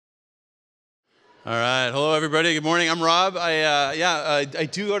All right. Hello, everybody. Good morning. I'm Rob. I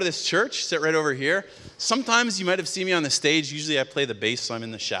do go to this church. Sit right over here. Sometimes you might have seen me on the stage. Usually I play the bass, so I'm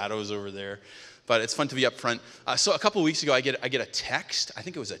in the shadows over there. But it's fun to be up front. So a couple of weeks ago, I get a text. I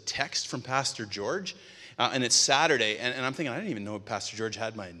think it was a text from Pastor George. And it's Saturday. And I'm thinking, I didn't even know Pastor George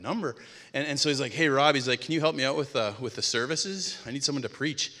had my number. And so he's like, hey, Rob, he's like, can you help me out with the services? I need someone to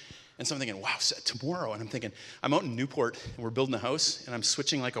preach. And so I'm thinking, wow, tomorrow. And I'm thinking, I'm out in Newport, and we're building a house, and I'm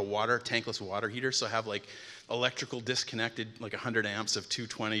switching like a tankless water heater, so I have like electrical disconnected, like 100 amps of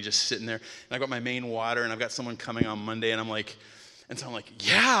 220 just sitting there. And I got my main water, and I've got someone coming on Monday, and I'm like,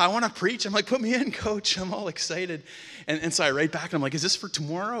 yeah, I want to preach. I'm like, put me in, coach. I'm all excited. And so I write back, and I'm like, is this for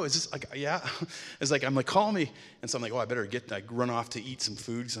tomorrow? Is this like, yeah? I'm like, call me. And so I'm like, oh, I better run off to eat some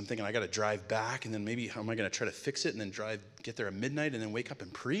food, because I'm thinking I got to drive back, and then maybe how am I going to try to fix it and then get there at midnight and then wake up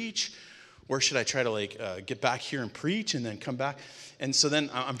and preach? Or should I try to get back here and preach and then come back? And so then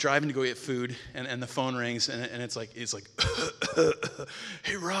I'm driving to go get food, and the phone rings, and it's like,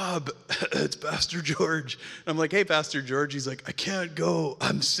 hey, Rob, it's Pastor George. And I'm like, hey, Pastor George. He's like, I can't go.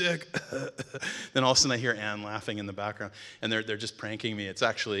 I'm sick. Then all of a sudden I hear Ann laughing in the background, and they're just pranking me. It's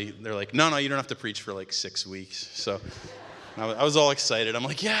actually, they're like, no, you don't have to preach for like 6 weeks. So I was all excited. I'm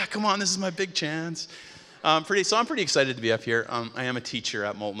like, yeah, come on, this is my big chance. I'm pretty excited to be up here. I am a teacher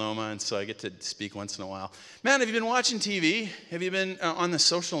at Multnomah, and so I get to speak once in a while. Man, have you been watching TV? Have you been on the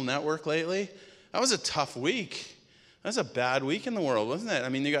social network lately? That was a tough week. That was a bad week in the world, wasn't it? I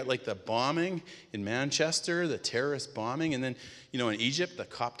mean, you got like the bombing in Manchester, the terrorist bombing, and then, in Egypt, the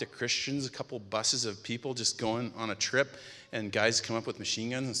Coptic Christians, a couple buses of people just going on a trip, and guys come up with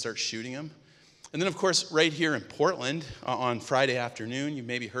machine guns and start shooting them. And then, of course, right here in Portland, on Friday afternoon, you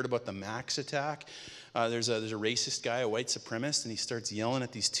maybe heard about the Max attack. There's a racist guy, a white supremacist, and he starts yelling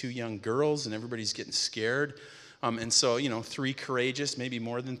at these two young girls, and everybody's getting scared. And so, maybe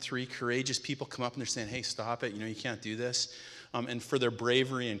more than three courageous people come up, and they're saying, hey, stop it, you can't do this. And for their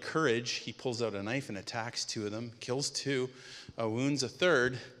bravery and courage, he pulls out a knife and attacks two of them, kills two, wounds a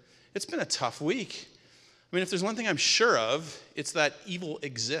third. It's been a tough week. I mean, if there's one thing I'm sure of, it's that evil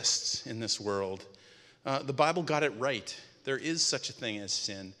exists in this world. The Bible got it right. There is such a thing as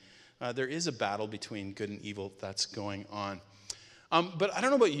sin. There is a battle between good and evil that's going on. But I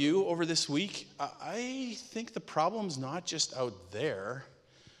don't know about you over this week. I think the problem's not just out there.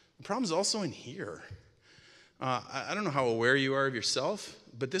 The problem's also in here. I don't know how aware you are of yourself,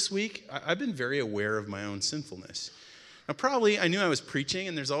 but this week I've been very aware of my own sinfulness. Now, probably I knew I was preaching,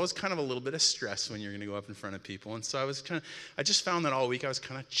 and there's always kind of a little bit of stress when you're going to go up in front of people. And so I just found that all week I was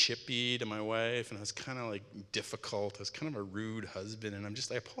kind of chippy to my wife, and I was kind of like difficult. I was kind of a rude husband, and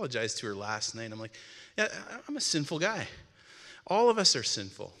I apologized to her last night. I'm like, yeah, I'm a sinful guy. All of us are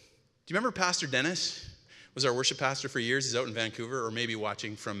sinful. Do you remember Pastor Dennis? Was our worship pastor for years. He's out in Vancouver, or maybe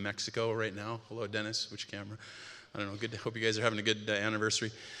watching from Mexico right now. Hello, Dennis. Which camera? I don't know. Good. Hope you guys are having a good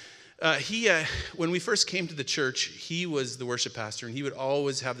anniversary. When we first came to the church, he was the worship pastor, and he would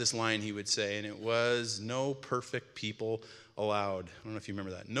always have this line he would say, and it was, no perfect people allowed. I don't know if you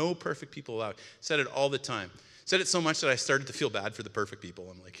remember that. No perfect people allowed. Said it all the time. Said it so much that I started to feel bad for the perfect people.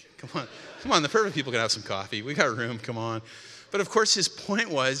 I'm like, come on, the perfect people can have some coffee. We got room, come on. But of course, his point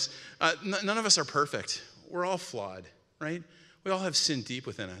was, none of us are perfect. We're all flawed, right? We all have sin deep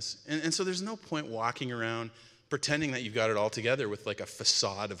within us. And so there's no point walking around pretending that you've got it all together with like a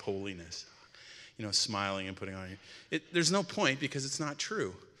facade of holiness, smiling and putting on you. There's no point, because it's not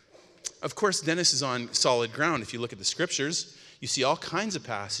true. Of course, Dennis is on solid ground. If you look at the scriptures, you see all kinds of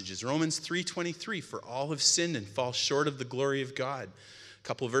passages. Romans 3:23, for all have sinned and fall short of the glory of God. A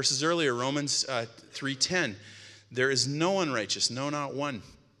couple of verses earlier, Romans 3:10, there is no one righteous, no, not one.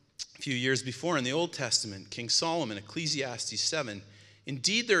 A few years before in the Old Testament, King Solomon, Ecclesiastes 7,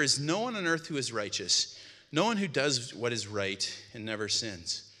 indeed there is no one on earth who is righteous, no one who does what is right and never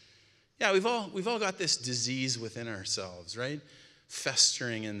sins. Yeah, we've all got this disease within ourselves, right?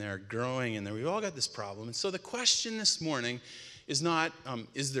 Festering in there, growing in there. We've all got this problem. And so the question this morning is not,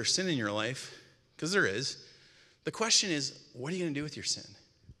 is there sin in your life? Because there is. The question is, what are you going to do with your sin?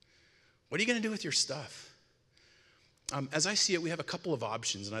 What are you going to do with your stuff? As I see it, we have a couple of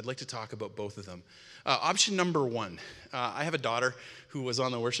options, and I'd like to talk about both of them. Option number one, I have a daughter who was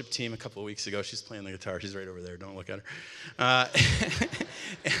on the worship team a couple of weeks ago. She's playing the guitar. She's right over there. Don't look at her.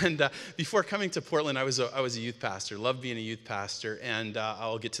 And before coming to Portland, I was a youth pastor. Loved being a youth pastor, and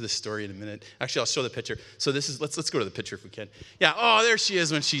I'll get to the story in a minute. Actually, I'll show the picture. So this is let's go to the picture if we can. Yeah. Oh, there she is.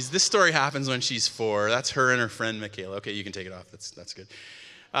 This story happens when she's 4. That's her and her friend Michaela. Okay, you can take it off. That's good.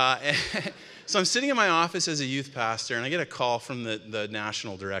 So I'm sitting in my office as a youth pastor, and I get a call from the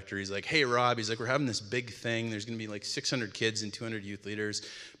national director. He's like, hey, Rob, he's like, we're having this big thing. There's going to be like 600 kids and 200 youth leaders,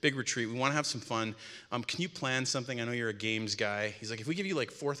 big retreat. We want to have some fun. Can you plan something? I know you're a games guy. He's like, if we give you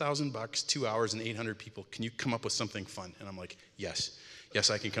like $4,000, 2 hours, and 800 people, can you come up with something fun? And I'm like, yes. Yes,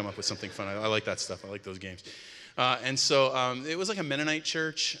 I can come up with something fun. I like that stuff. I like those games. And so it was like a Mennonite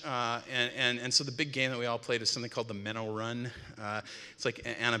church, and so the big game that we all played is something called the Menno Run. It's like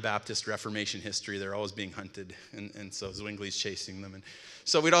Anabaptist Reformation history. They're always being hunted, and so Zwingli's chasing them. And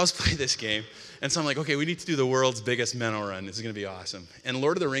so we'd always play this game. And so I'm like, okay, we need to do the world's biggest Menno Run. This is going to be awesome. And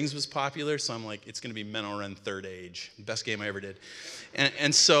Lord of the Rings was popular, so I'm like, it's going to be Menno Run Third Age. Best game I ever did.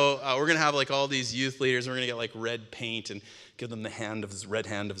 And so we're going to have like all these youth leaders. We're going to get like red paint and give them the red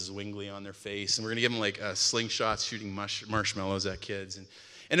hand of Zwingli on their face. And we're going to give them like slingshots shooting marshmallows at kids.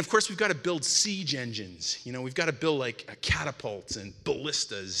 And of course, we've got to build siege engines. You know, we've got to build like catapults and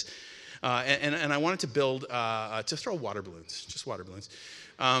ballistas. And I wanted to build, to throw water balloons, just water balloons.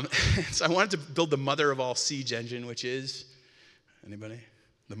 So I wanted to build the mother of all siege engine, which is, anybody?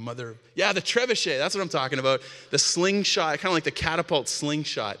 The mother, yeah, the trebuchet, that's what I'm talking about. The slingshot, kind of like the catapult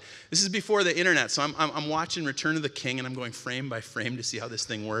slingshot. This is before the internet, so I'm watching Return of the King, and I'm going frame by frame to see how this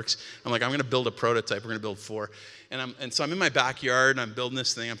thing works. I'm like, I'm going to build a prototype. We're going to build 4. And so I'm in my backyard, and I'm building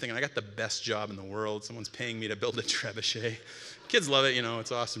this thing. I'm thinking, I got the best job in the world. Someone's paying me to build a trebuchet. Kids love it, you know,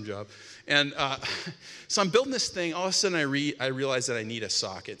 it's an awesome job. And so I'm building this thing. All of a sudden, I realize that I need a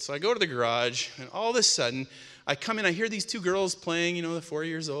socket. So I go to the garage, and all of a sudden, I come in, I hear these 2 girls playing, you know, they're 4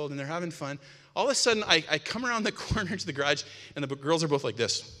 years old, and they're having fun. All of a sudden, I come around the corner to the garage, and the girls are both like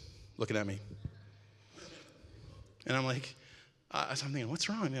this, looking at me. And I'm like, I'm thinking, what's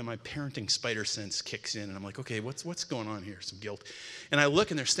wrong? And my parenting spider sense kicks in, and I'm like, okay, what's going on here? Some guilt. And I look,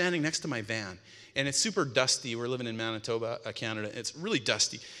 and they're standing next to my van, and it's super dusty. We're living in Manitoba, Canada. It's really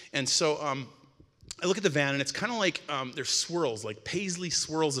dusty. And so I look at the van, and it's kind of like there's swirls, like paisley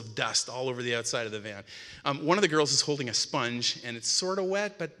swirls of dust all over the outside of the van. One of the girls is holding a sponge, and it's sort of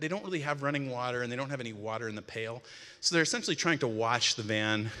wet, but they don't really have running water, and they don't have any water in the pail. So they're essentially trying to wash the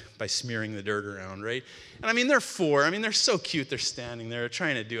van by smearing the dirt around, right? And I mean, they're 4. I mean, they're so cute. They're standing there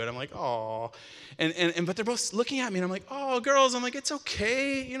trying to do it. I'm like, oh. But they're both looking at me, and I'm like, oh, girls. I'm like, it's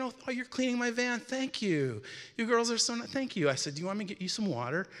okay. You know, oh, you're cleaning my van. Thank you. You girls are so nice. Thank you. I said, do you want me to get you some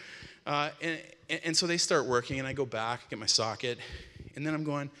water? And so they start working, and I go back, get my socket, and then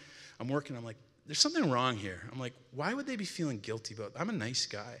I'm working. I'm like, there's something wrong here. I'm like, why would they be feeling guilty about it? I'm a nice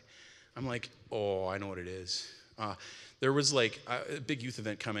guy. I'm like, oh, I know what it is. There was like a big youth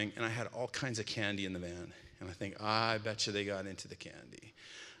event coming, and I had all kinds of candy in the van. And I think, I bet you they got into the candy.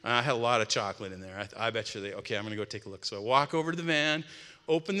 I had a lot of chocolate in there. I bet you okay, I'm going to go take a look. So I walk over to the van,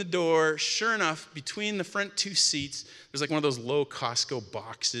 open the door. Sure enough, between the front 2 seats, there's like one of those low Costco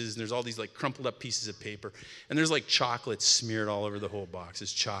boxes, and there's all these like crumpled up pieces of paper, and there's like chocolate smeared all over the whole box.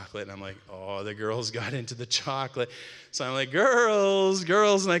 It's chocolate, and I'm like, oh, the girls got into the chocolate. So I'm like, girls,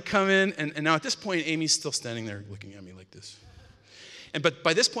 and I come in, and now at this point, Amy's still standing there looking at me like this. But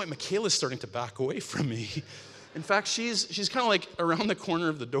by this point, Michaela's starting to back away from me. In fact, she's kind of like around the corner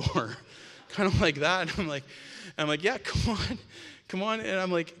of the door, kind of like that. And I'm like, yeah, come on. And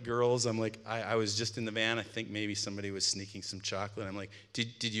I'm like, girls, I was just in the van. I think maybe somebody was sneaking some chocolate. I'm like,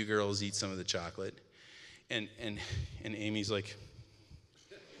 did you girls eat some of the chocolate? And Amy's like,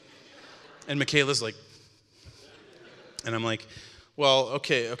 and Michaela's like, and I'm like, well,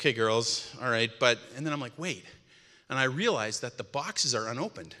 okay, girls, all right. And then I'm like, wait. And I realized that the boxes are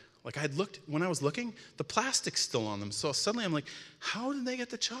unopened. Like when I was looking, the plastic's still on them. So suddenly I'm like, how did they get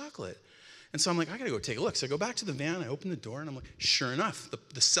the chocolate? And so I'm like, I got to go take a look. So I go back to the van, I open the door, and I'm like, sure enough,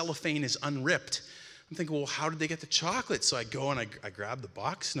 the cellophane is unripped. I'm thinking, well, how did they get the chocolate? So I go and I grab the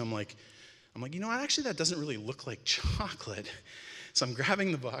box, and I'm like, you know what? Actually, that doesn't really look like chocolate. So I'm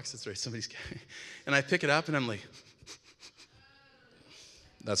grabbing the box. That's right, somebody's getting it. And I pick it up, and I'm like,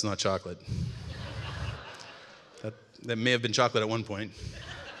 that's not chocolate. That may have been chocolate at one point.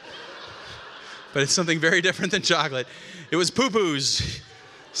 But it's something very different than chocolate. It was poo-poos.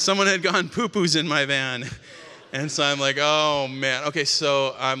 Someone had gone poo-poos in my van. And so I'm like, oh, man. Okay,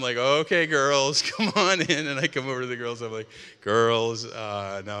 so I'm like, okay, girls, come on in. And I come over to the girls. I'm like, girls,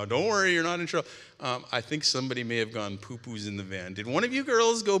 no, don't worry, you're not in trouble. I think somebody may have gone poo-poos in the van. Did one of you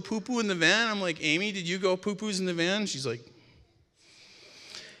girls go poo-poo in the van? I'm like, Amy, did you go poo-poos in the van? She's like,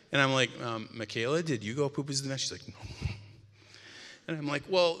 and I'm like, Michaela, did you go poo-poos in the van? She's like, no. And I'm like,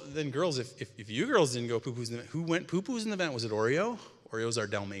 well, then girls, if you girls didn't go poo-poos in the van, who went poo-poos in the van? Was it Oreo? Oreo's our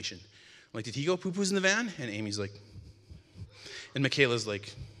Dalmatian. I'm like, did he go poo-poos in the van? And Amy's like, and Michaela's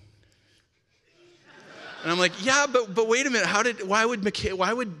like, And I'm like, yeah, but wait a minute. Why would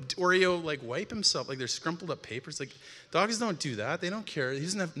Oreo like wipe himself? Like there's scrumpled up papers. Like dogs don't do that. They don't care. He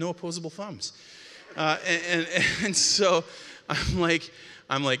doesn't have no opposable thumbs. And so I'm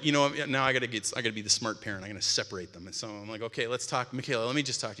like, you know, now I gotta be the smart parent. I'm gonna separate them. And so I'm like, okay, let's talk, Michaela. Let me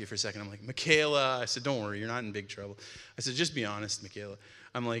just talk to you for a second. I'm like, Michaela. I said, don't worry, you're not in big trouble. I said, just be honest, Michaela.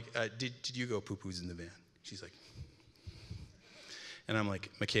 I'm like, did you go poo-poos in the van? She's like, and I'm like,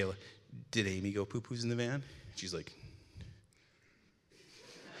 Michaela, did Amy go poo-poos in the van? She's like,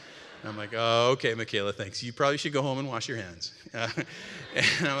 and I'm like, oh, okay, Michaela, thanks. You probably should go home and wash your hands.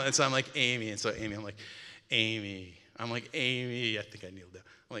 And so I'm like, Amy. And so Amy, I'm like, Amy, I think I nailed that.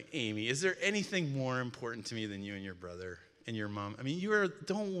 I'm like, Amy, is there anything more important to me than you and your brother and your mom? I mean,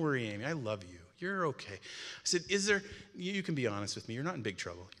 don't worry, Amy, I love you. You're okay. I said, you can be honest with me. You're not in big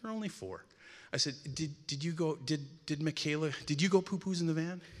trouble. You're only 4. I said, did you go poo-poos in the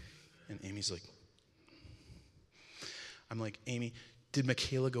van? And Amy's like, I'm like, Amy, did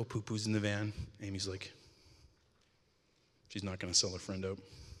Michaela go poo-poos in the van? Amy's like, she's not going to sell her friend out.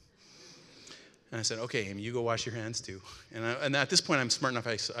 And I said, okay, Amy, you go wash your hands too. And at this point, I'm smart enough,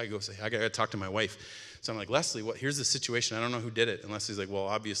 I go say, I got to talk to my wife. So I'm like, Leslie, here's the situation. I don't know who did it. And Leslie's like, well,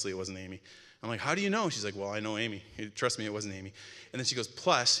 obviously it wasn't Amy. I'm like, how do you know? She's like, well, I know Amy. Trust me, it wasn't Amy. And then she goes,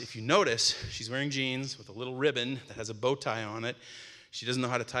 plus, if you notice, she's wearing jeans with a little ribbon that has a bow tie on it. She doesn't know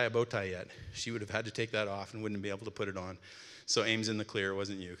how to tie a bow tie yet. She would have had to take that off and wouldn't be able to put it on. So Amy's in the clear. It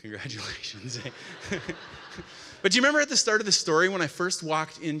wasn't you. Congratulations. But do you remember at the start of the story when I first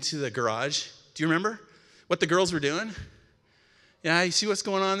walked into the garage? Do you remember what the girls were doing? Yeah, you see what's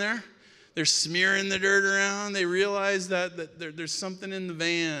going on there? They're smearing the dirt around. They realize that there's something in the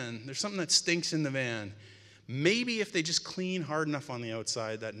van. There's something that stinks in the van. Maybe if they just clean hard enough on the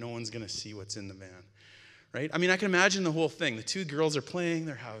outside that no one's going to see what's in the van. Right? I mean, I can imagine the whole thing. The 2 girls are playing.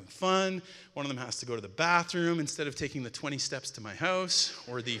 They're having fun. One of them has to go to the bathroom instead of taking the 20 steps to my house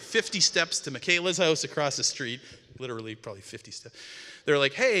or the 50 steps to Michaela's house across the street. Literally, probably 50 steps. They're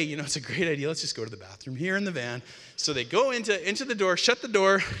like, hey, it's a great idea. Let's just go to the bathroom here in the van. So they go into the door, shut the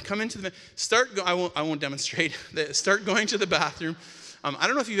door, come into the van, I won't demonstrate. Start going to the bathroom. I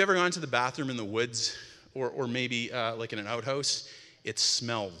don't know if you've ever gone to the bathroom in the woods or maybe like in an outhouse. It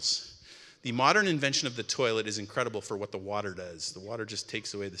smells. The modern invention of the toilet is incredible for what the water does. The water just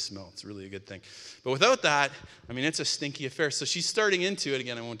takes away the smell. It's really a good thing. But without that, I mean, it's a stinky affair. So she's starting into it.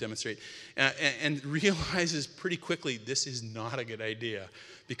 Again, I won't demonstrate. And realizes pretty quickly this is not a good idea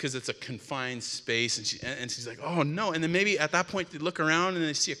because it's a confined space. And she's like, oh, no. And then maybe at that point they look around and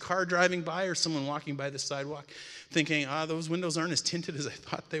they see a car driving by or someone walking by the sidewalk thinking, those windows aren't as tinted as I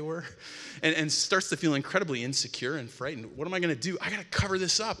thought they were. And starts to feel incredibly insecure and frightened. What am I going to do? I got to cover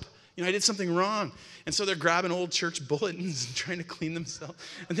this up. I did something wrong. And so they're grabbing old church bulletins and trying to clean themselves.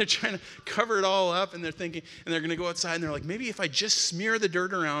 And they're trying to cover it all up. And they're thinking, and they're going to go outside. And they're like, maybe if I just smear the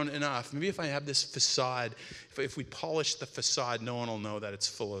dirt around enough, maybe if I have this facade, if we polish the facade, no one will know that it's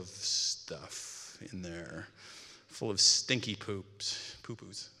full of stuff in there. Full of stinky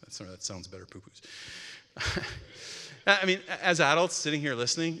poo-poos. That sounds better, poo-poos. I mean, as adults sitting here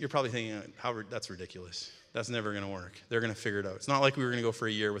listening, you're probably thinking, that's ridiculous. That's never going to work. They're going to figure it out. It's not like we were going to go for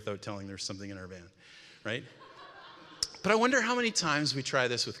a year without telling there's something in our van, right? But I wonder how many times we try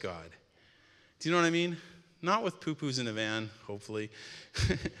this with God. Do you know what I mean? Not with poo-poos in a van, hopefully,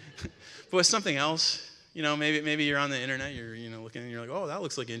 but with something else. Maybe you're on the internet, you're looking and you're like, oh, that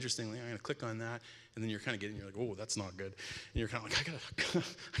looks like interesting. I'm going to click on that. And then you're kind of you're like, oh, that's not good. And you're kind of like, I gotta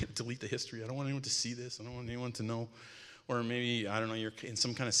delete the history. I don't want anyone to see this. I don't want anyone to know. Or maybe, I don't know, you're in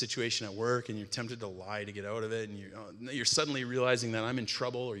some kind of situation at work and you're tempted to lie to get out of it. And you're suddenly realizing that I'm in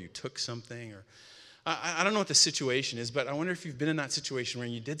trouble or you took something. Or I don't know what the situation is, but I wonder if you've been in that situation where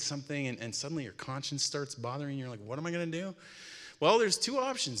you did something and suddenly your conscience starts bothering you. You're like, what am I going to do? Well, there's 2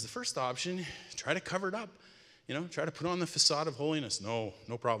 options. The first option, try to cover it up. Try to put on the facade of holiness. No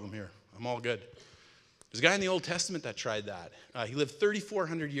problem here. I'm all good. There's a guy in the Old Testament that tried that. He lived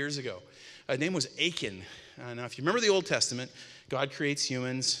 3,400 years ago. His name was Achan. Now, if you remember the Old Testament, God creates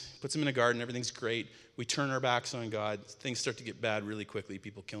humans, puts them in a garden, everything's great. We turn our backs on God. Things start to get bad really quickly,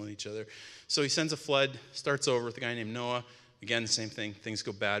 people killing each other. So he sends a flood, starts over with a guy named Noah. Again, the same thing. Things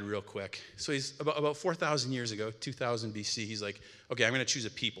go bad real quick. So he's about 4,000 years ago, 2000 BC, he's like, okay, I'm going to choose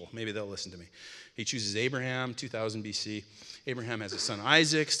a people. Maybe they'll listen to me. He chooses Abraham, 2000 BC. Abraham has a son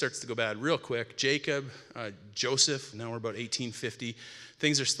Isaac, starts to go bad real quick. Jacob, Joseph, now we're about 1850.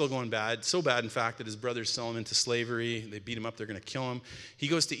 Things are still going bad. So bad, in fact, that his brothers sell him into slavery. They beat him up. They're going to kill him. He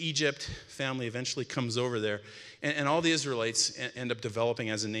goes to Egypt. Family eventually comes over there. And all the Israelites end up developing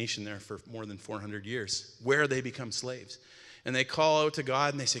as a nation there for more than 400 years, where they become slaves. And they call out to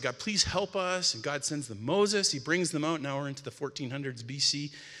God and they say, God, please help us. And God sends them Moses. He brings them out. Now we're into the 1400s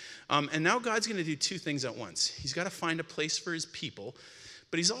BC. And now God's going to do two things at once. He's got to find a place for his people,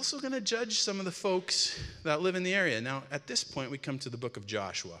 but he's also going to judge some of the folks that live in the area. Now, at this point, we come to the book of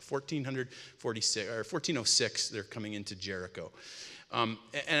Joshua, 1406. They're coming into Jericho. And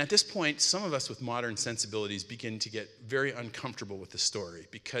at this point, some of us with modern sensibilities begin to get very uncomfortable with the story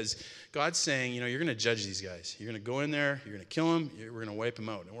because God's saying, you're going to judge these guys. You're going to go in there, you're going to kill them, we're going to wipe them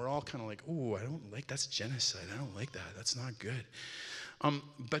out. And we're all kind of like, ooh, I don't like, that's genocide. I don't like that. That's not good.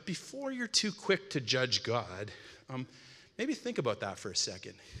 But before you're too quick to judge God, maybe think about that for a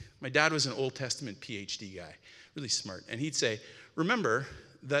second. My dad was an Old Testament PhD guy, really smart. And he'd say, remember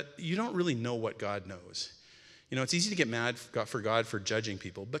that you don't really know what God knows. It's easy to get mad for God for judging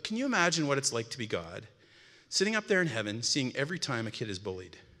people, but can you imagine what it's like to be God, sitting up there in heaven, seeing every time a kid is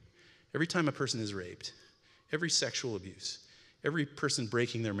bullied, every time a person is raped, every sexual abuse, every person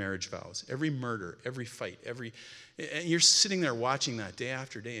breaking their marriage vows, every murder, every fight, and you're sitting there watching that day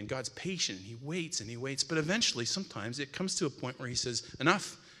after day, and God's patient, and he waits, but eventually, sometimes it comes to a point where he says,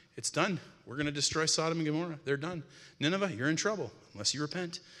 enough, it's done. We're going to destroy Sodom and Gomorrah. They're done. Nineveh, you're in trouble unless you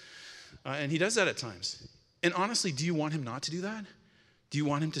repent. And he does that at times. And honestly, do you want him not to do that? Do you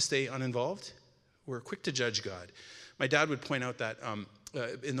want him to stay uninvolved? We're quick to judge God. My dad would point out that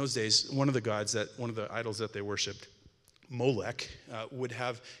in those days, one of the idols that they worshipped, Molech, would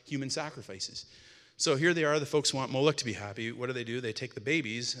have human sacrifices. So here they are, the folks want Molech to be happy. What do? They take the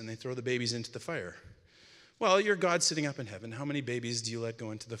babies and they throw the babies into the fire. Well, you're God sitting up in heaven. How many babies do you let go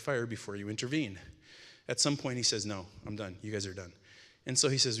into the fire before you intervene? At some point he says, no, I'm done. You guys are done. And so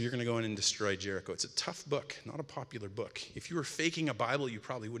he says, you're going to go in and destroy Jericho. It's a tough book, not a popular book. If you were faking a Bible, you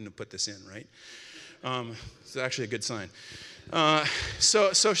probably wouldn't have put this in, right? It's actually a good sign.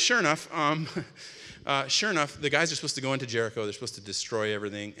 So sure enough, the guys are supposed to go into Jericho. They're supposed to destroy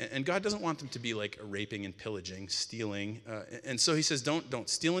everything. And God doesn't want them to be like raping and pillaging, stealing. And so he says, don't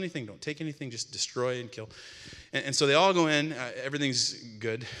steal anything. Don't take anything. Just destroy and kill. And so they all go in. Everything's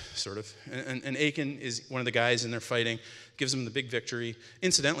good, sort of. And Achan is one of the guys, and they're fighting. Gives them the big victory.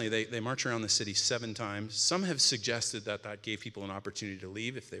 Incidentally, they march around the city 7 times. Some have suggested that gave people an opportunity to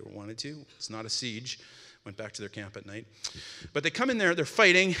leave if they wanted to. It's not a siege. Went back to their camp at night. But they come in there, they're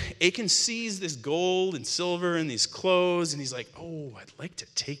fighting. Achan sees this gold and silver and these clothes, and he's like, oh, I'd like to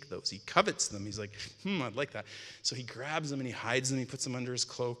take those. He covets them. He's like, I'd like that. So he grabs them and he hides them. He puts them under his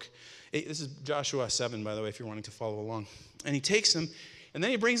cloak. This is Joshua 7, by the way, if you're wanting to follow along. And he takes them, and then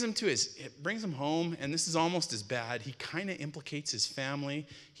he brings them home, and this is almost as bad. He kind of implicates his family.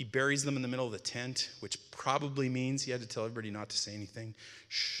 He buries them in the middle of the tent, which probably means he had to tell everybody not to say anything.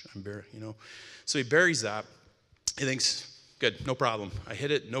 Shh, I'm buried, So he buries that. He thinks, good, no problem. I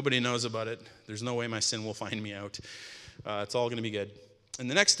hid it. Nobody knows about it. There's no way my sin will find me out. It's all going to be good. And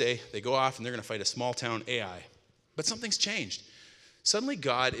the next day, they go off, and they're going to fight a small town Ai. But something's changed. Suddenly,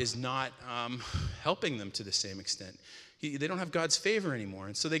 God is not helping them to the same extent. They don't have God's favor anymore.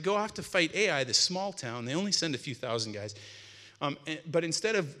 And so they go off to fight Ai, this small town. They only send a few thousand guys. But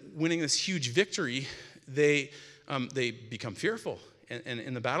instead of winning this huge victory, they become fearful. And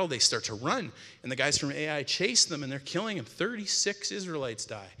in the battle, they start to run. And the guys from Ai chase them, and they're killing them. 36 Israelites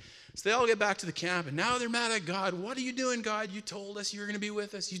die. So they all get back to the camp, and now they're mad at God. What are you doing, God? You told us you were going to be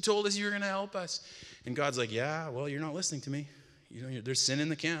with us. You told us you were going to help us. And God's like, yeah, well, you're not listening to me. There's sin in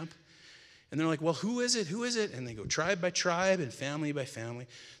the camp. And they're like, well, who is it? Who is it? And they go tribe by tribe and family by family.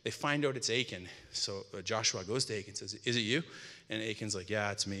 They find out it's Achan. So Joshua goes to Achan and says, is it you? And Achan's like,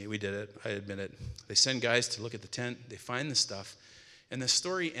 yeah, it's me. We did it. I admit it. They send guys to look at the tent. They find the stuff. And the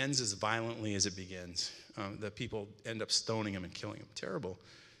story ends as violently as it begins. The people end up stoning him and killing him. Terrible,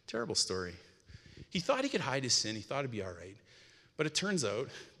 terrible story. He thought he could hide his sin. He thought it'd be all right. But it turns out,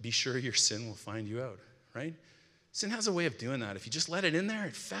 be sure your sin will find you out, right? Sin has a way of doing that. If you just let it in there,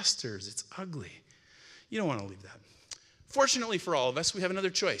 it festers. It's ugly. You don't want to leave that. Fortunately for all of us, we have another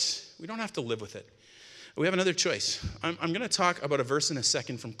choice. We don't have to live with it. We have another choice. I'm going to talk about a verse in a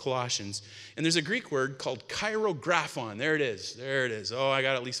second from Colossians. And there's a Greek word called chirographon. There it is. There it is. Oh, I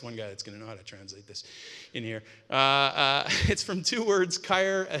got at least one guy that's going to know how to translate this in here. It's from 2 words,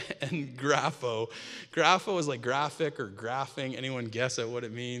 chir and grapho. Grapho is like graphic or graphing. Anyone guess at what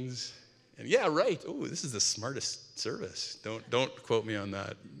it means? And yeah, right. Oh, this is the smartest service. Don't quote me on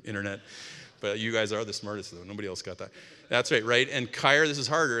that, internet. But you guys are the smartest, though. Nobody else got that. That's right? And chir, this is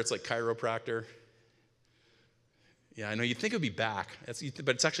harder. It's like chiropractor. Yeah, I know. You'd think it would be back,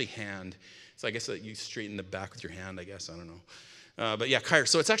 but it's actually hand. So I guess that you straighten the back with your hand, I guess. I don't But yeah, Kairos.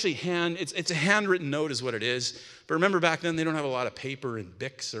 So it's actually it's a handwritten note is what it is. But remember back then, they don't have a lot of paper and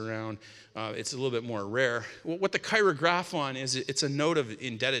Bics around. It's a little bit more rare. Well, what the chirographon is, it's a note of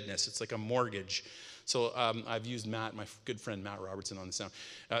indebtedness. It's like a mortgage. So I've used Matt, my good friend Matt Robertson, on this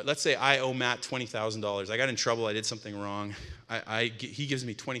now. Let's say I owe Matt $20,000. I got in trouble. I did something wrong. He gives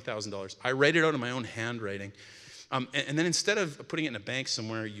me $20,000. I write it out in my own handwriting. And then instead of putting it in a bank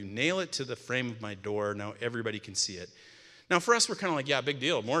somewhere, you nail it to the frame of my door. Now everybody can see it. Now for us, we're kind of like, yeah, big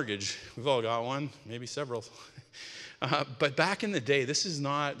deal, mortgage. We've all got one, maybe several. But back in the day, this is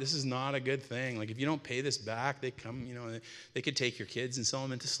not a good thing. Like if you don't pay this back, they come, they could take your kids and sell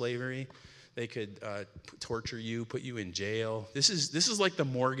them into slavery. They could torture you, put you in jail. This is like the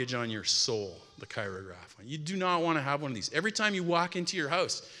mortgage on your soul, the chirographon. You do not want to have one of these. Every time you walk into your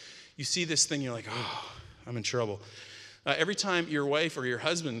house, you see this thing, you're like, oh, I'm in trouble. Every time your wife or your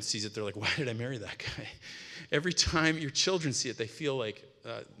husband sees it, they're like, why did I marry that guy? Every time your children see it, they feel like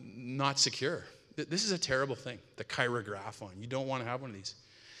not secure. This is a terrible thing, the chirographon. You don't want to have one of these.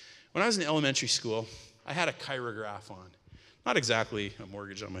 When I was in elementary school, I had a chirographon. Not exactly a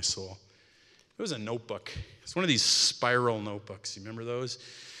mortgage on my soul. It was a notebook. It's one of these spiral notebooks. You remember those?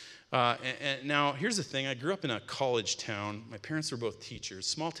 And now, here's the thing. I grew up in a college town. My parents were both teachers.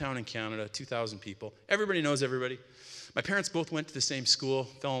 Small town in Canada, 2,000 people. Everybody knows everybody. My parents both went to the same school,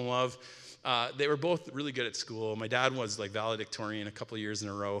 fell in love. They were both really good at school. My dad was like valedictorian a couple of years in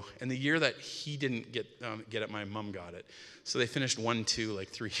a row. And the year that he didn't get it, my mom got it. So they finished 1-2 like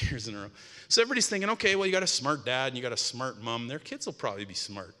 3 years in a row. So everybody's thinking, okay, well, you got a smart dad and you got a smart mom. Their kids will probably be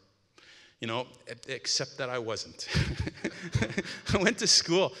smart. Except that I wasn't. I went to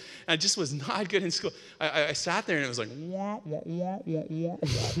school, and I just was not good in school. I sat there, and it was like, wah, wah, wah, wah, wah,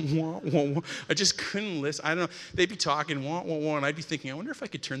 wah, wah, wah. I just couldn't listen. I don't know. They'd be talking, wah, wah, wah, and I'd be thinking, I wonder if I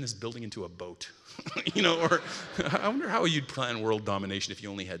could turn this building into a boat. Or I wonder how you'd plan world domination if you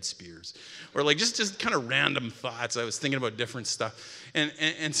only had spears. Or like just kind of random thoughts. I was thinking about different stuff.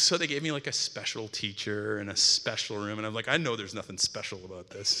 And so they gave me like a special teacher and a special room. And I'm like, I know there's nothing special about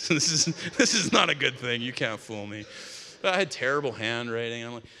this. This is not a good thing. You can't fool me. But I had terrible handwriting.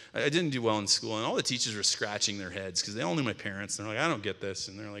 I'm like, I didn't do well in school. And all the teachers were scratching their heads because they all knew my parents. And they're like, I don't get this.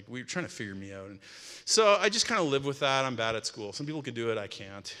 And they're like, we're trying to figure me out. And so I just kind of live with that. I'm bad at school. Some people can do it. I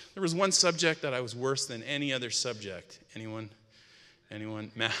can't. There was one subject that I was worse than any other subject. Anyone?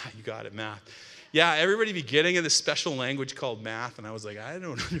 Math. You got it, math. Yeah, everybody be getting in this special language called math. And I was like, I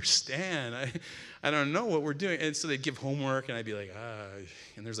don't understand. I don't know what we're doing. And so they'd give homework, and I'd be like,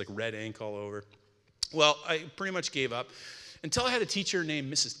 and there's like red ink all over. Well, I pretty much gave up until I had a teacher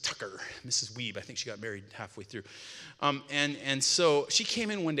named Mrs. Tucker, Mrs. Weeb. I think she got married halfway through. And so she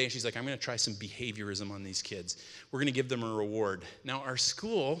came in one day, and she's like, I'm going to try some behaviorism on these kids. We're going to give them a reward. Now, our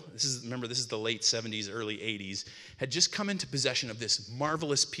school, this is the late 70s, early 80s, had just come into possession of this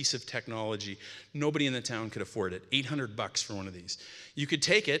marvelous piece of technology. Nobody in the town could afford it. $800 for one of these. You could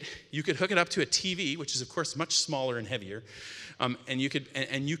take it, you could hook it up to a TV, which is, of course, much smaller and heavier, and you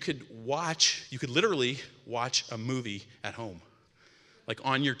could literally watch a movie at home, like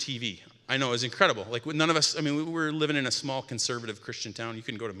on your TV. I know, it was incredible. Like none of us, we were living in a small conservative Christian town. You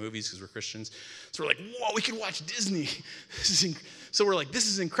couldn't go to movies because we're Christians. So we're like, whoa, we can watch Disney. So we're like, this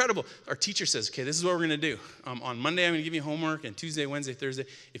is incredible. Our teacher says, okay, this is what we're going to do. On Monday, I'm going to give you homework, and Tuesday, Wednesday, Thursday.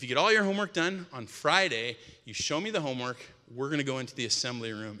 If you get all your homework done, on Friday, you show me the homework. We're going to go into the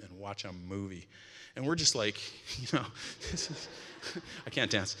assembly room and watch a movie. And we're just like, this is... I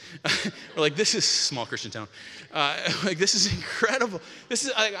can't dance. We're like, this is small Christian town. Like, this is incredible.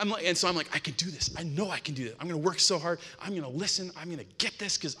 I'm like, I can do this. I know I can do this. I'm going to work so hard. I'm going to listen. I'm going to get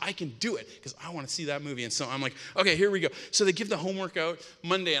this because I can do it because I want to see that movie. And so I'm like, okay, here we go. So they give the homework out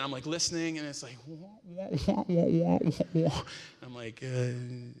Monday, and I'm like listening, and it's like, wah, wah, wah, wah, wah, wah. I'm like,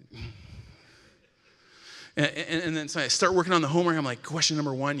 and then so I start working on the homework. I'm like, question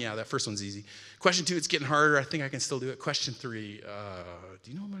number 1, yeah, that first one's easy. Question 2, it's getting harder. I think I can still do it. Question 3,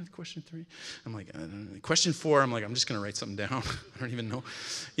 do you know about question 3? I'm like, question 4, I'm like, I'm just going to write something down. I don't even know.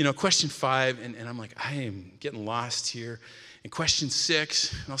 Question 5, and I'm like, I am getting lost here. And question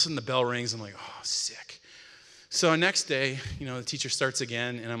 6, and all of a sudden the bell rings. I'm like, oh, sick. So next day, the teacher starts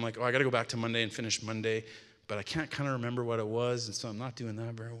again, and I'm like, oh, I got to go back to Monday and finish Monday. But I can't kind of remember what it was, and so I'm not doing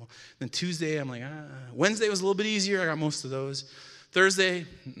that very well. Then Tuesday, I'm like, Wednesday was a little bit easier. I got most of those. Thursday,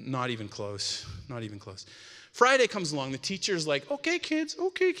 not even close. Friday comes along. The teacher's like, okay, kids.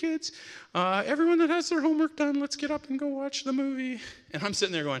 Everyone that has their homework done, let's get up and go watch the movie. And I'm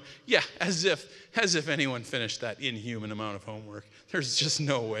sitting there going, yeah, as if anyone finished that inhuman amount of homework. There's just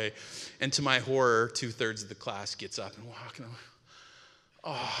no way. And to my horror, 2/3 of the class gets up and walks.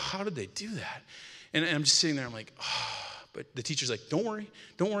 Oh, how did they do that? And I'm just sitting there, I'm like, oh. But the teacher's like, don't worry.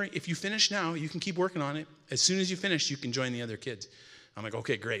 If you finish now, you can keep working on it. As soon as you finish, you can join the other kids. I'm like,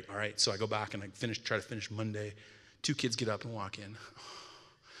 okay, great. All right. So I go back and I try to finish Monday. 2 kids get up and walk in.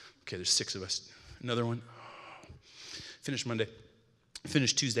 Okay, there's 6 of us. Another one. Finish Monday.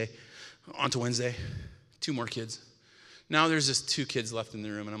 Finish Tuesday. On to Wednesday. 2 more kids. Now there's just 2 kids left in the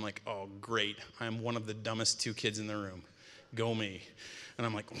room, and I'm like, oh, great. I'm one of the dumbest 2 kids in the room. Go me. And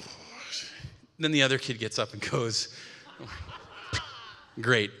I'm like, oh. Then the other kid gets up and goes,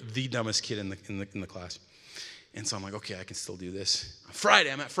 great, the dumbest kid in the class. And so I'm like, okay, I can still do this.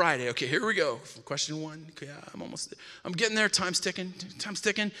 I'm at Friday. Okay, here we go. Question 1. Okay, I'm almost there. I'm getting there. Time's ticking.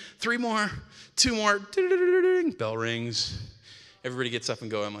 3 more. 2 more. Bell rings. Everybody gets up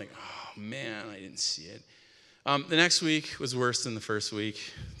and go. I'm like, oh, man, I didn't see it. The next week was worse than the first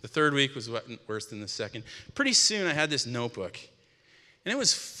week. The third week was worse than the second. Pretty soon I had this notebook, and it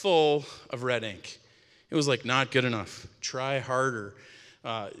was full of red ink. It was like, not good enough. Try harder.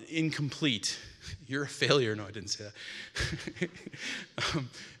 Incomplete. You're a failure. No, I didn't say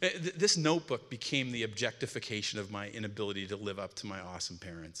that. This notebook became the objectification of my inability to live up to my awesome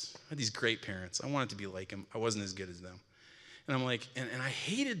parents. I had these great parents. I wanted to be like them. I wasn't as good as them. And I'm like, and I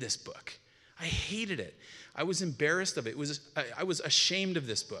hated this book. I hated it. I was embarrassed of it. I was ashamed of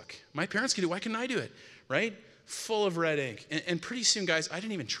this book. My parents could do it. Why couldn't I do it? Right? Full of red ink. And pretty soon, guys, I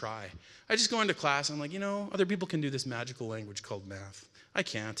didn't even try. I just go into class. And I'm like, other people can do this magical language called math. I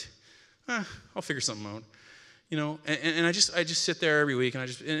can't. I'll figure something out. And I just sit there every week.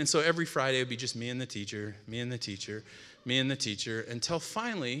 And so every Friday it would be just me and the teacher, until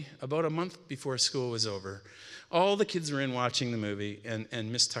finally, about a month before school was over, all the kids were in watching the movie,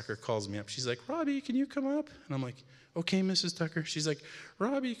 and Miss Tucker calls me up. She's like, Robbie, can you come up? And I'm like, okay, Mrs. Tucker. She's like,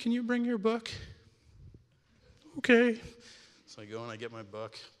 Robbie, can you bring your book? Okay. So I go and I get my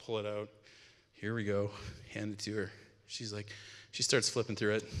book, pull it out. Here we go. Hand it to her. She's like, she starts flipping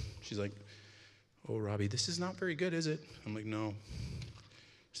through it. She's like, oh, Robbie, this is not very good, is it? I'm like, no.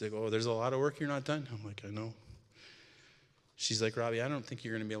 She's like, oh, there's a lot of work you're not done. I'm like, I know. She's like, Robbie, I don't think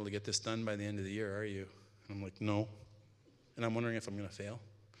you're going to be able to get this done by the end of the year, are you? And I'm like, no. And I'm wondering if I'm going to fail.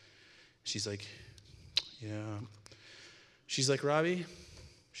 She's like, yeah. She's like, Robbie,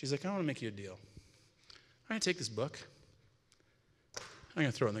 she's like, I want to make you a deal. I'm going to take this book. I'm going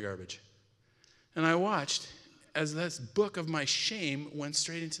to throw it in the garbage. And I watched as this book of my shame went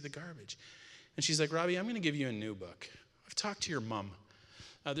straight into the garbage. And she's like, Robbie, I'm going to give you a new book. I've talked to your mom.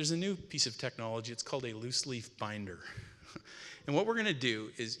 There's a new piece of technology. It's called a loose leaf binder. And what we're going to do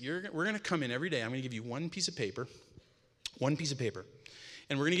is we're going to come in every day. I'm going to give you one piece of paper. And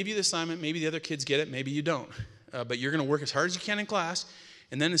we're going to give you the assignment. Maybe the other kids get it. Maybe you don't. But you're going to work as hard as you can in class.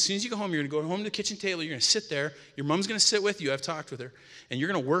 And then as soon as you go home, you're going to go home to the kitchen table. You're going to sit there. Your mom's going to sit with you. I've talked with her. And you're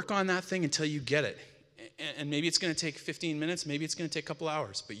going to work on that thing until you get it. And maybe it's going to take 15 minutes. Maybe it's going to take a couple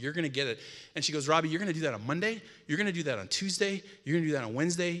hours. But you're going to get it. And she goes, Robbie, you're going to do that on Monday. You're going to do that on Tuesday. You're going to do that on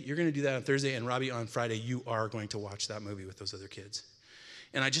Wednesday. You're going to do that on Thursday. And Robbie, on Friday, you are going to watch that movie with those other kids.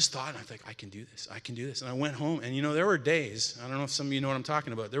 And I just thought, and I was like, I can do this. And I went home, and there were days, I don't know if some of you know what I'm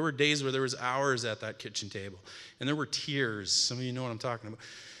talking about. There were days where there was hours at that kitchen table. And there were tears. Some of you know what I'm talking about.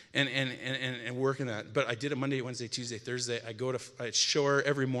 And working that. But I did it Monday, Wednesday, Tuesday, Thursday. I'd show her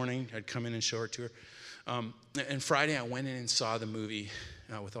every morning. I'd come in and show her to her. And Friday, I went in and saw the movie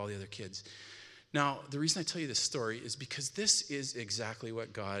with all the other kids. Now, the reason I tell you this story is because this is exactly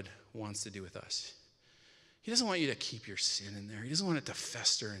what God wants to do with us. He doesn't want you to keep your sin in there. He doesn't want it to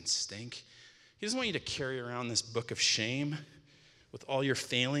fester and stink. He doesn't want you to carry around this book of shame with all your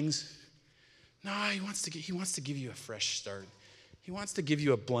failings. No, he wants to give you a fresh start. He wants to give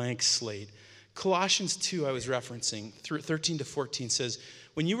you a blank slate. Colossians 2, I was referencing, 13 to 14 says,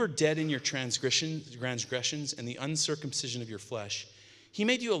 when you were dead in your transgressions and the uncircumcision of your flesh, he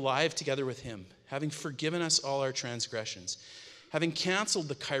made you alive together with him, having forgiven us all our transgressions, having canceled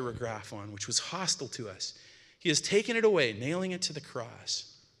the chirographon, which was hostile to us. He has taken it away, nailing it to the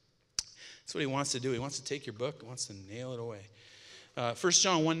cross. That's what he wants to do. He wants to take your book, he wants to nail it away. 1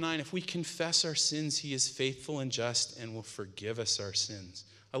 John 1:9, if we confess our sins, he is faithful and just and will forgive us our sins.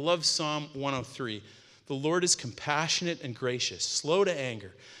 I love Psalm 103. The Lord is compassionate and gracious, slow to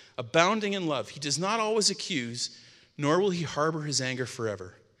anger, abounding in love. He does not always accuse, nor will he harbor his anger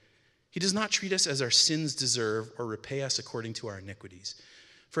forever. He does not treat us as our sins deserve or repay us according to our iniquities.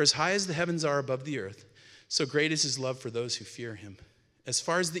 For as high as the heavens are above the earth, so great is his love for those who fear him. As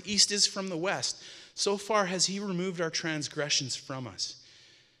far as the east is from the west, so far has he removed our transgressions from us.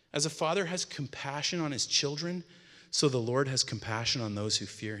 As a father has compassion on his children, so the Lord has compassion on those who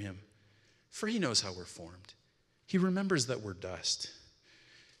fear him. For he knows how we're formed. He remembers that we're dust.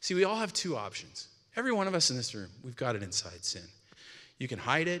 See, we all have 2 options. Every one of us in this room, we've got it inside sin. You can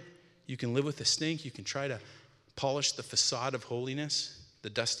hide it. You can live with the stink. You can try to polish the facade of holiness, the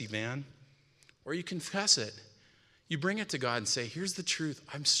dusty van, or you confess it. You bring it to God and say, here's the truth.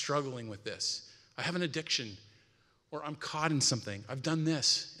 I'm struggling with this. I have an addiction, or I'm caught in something. I've done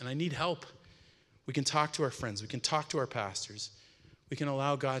this, and I need help. We can talk to our friends. We can talk to our pastors. We can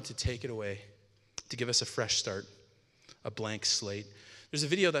allow God to take it away, to give us a fresh start, a blank slate. There's a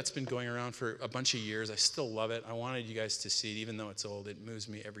video that's been going around for a bunch of years. I still love it. I wanted you guys to see it, even though it's old. It moves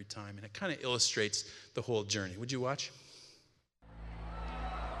me every time, and it kind of illustrates the whole journey. Would you watch?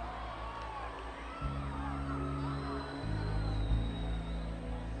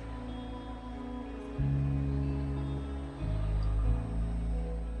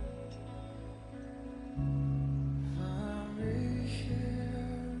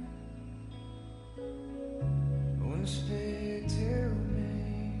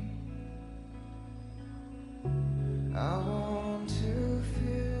 I want to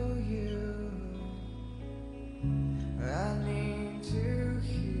feel you. I need to hear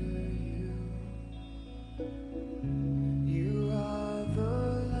you. You are the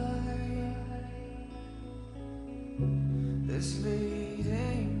light. This leaves